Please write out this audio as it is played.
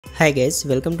Hi guys,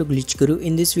 welcome to Glitch Guru.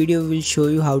 In this video, we will show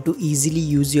you how to easily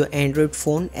use your Android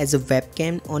phone as a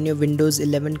webcam on your Windows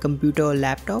 11 computer or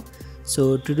laptop.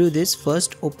 So to do this,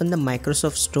 first open the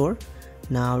Microsoft Store.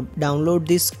 Now download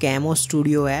this Camo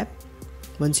Studio app.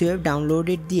 Once you have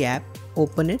downloaded the app,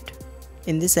 open it.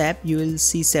 In this app, you will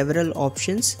see several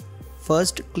options.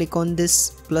 First, click on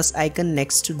this plus icon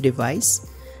next to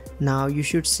device. Now you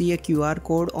should see a QR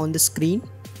code on the screen.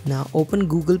 Now open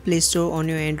Google Play Store on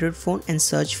your Android phone and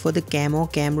search for the Camo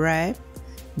Camera app.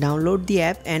 Download the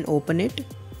app and open it.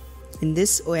 In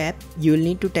this app, you will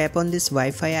need to tap on this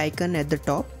Wi-Fi icon at the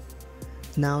top.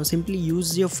 Now simply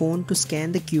use your phone to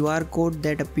scan the QR code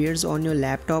that appears on your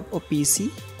laptop or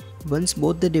PC. Once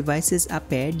both the devices are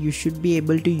paired, you should be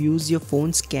able to use your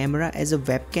phone's camera as a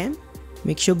webcam.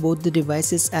 Make sure both the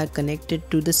devices are connected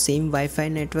to the same Wi-Fi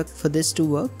network for this to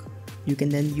work. You can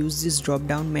then use this drop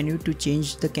down menu to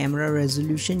change the camera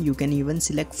resolution. You can even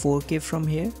select 4K from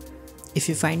here. If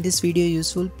you find this video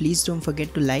useful, please don't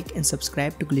forget to like and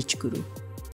subscribe to Glitch Guru.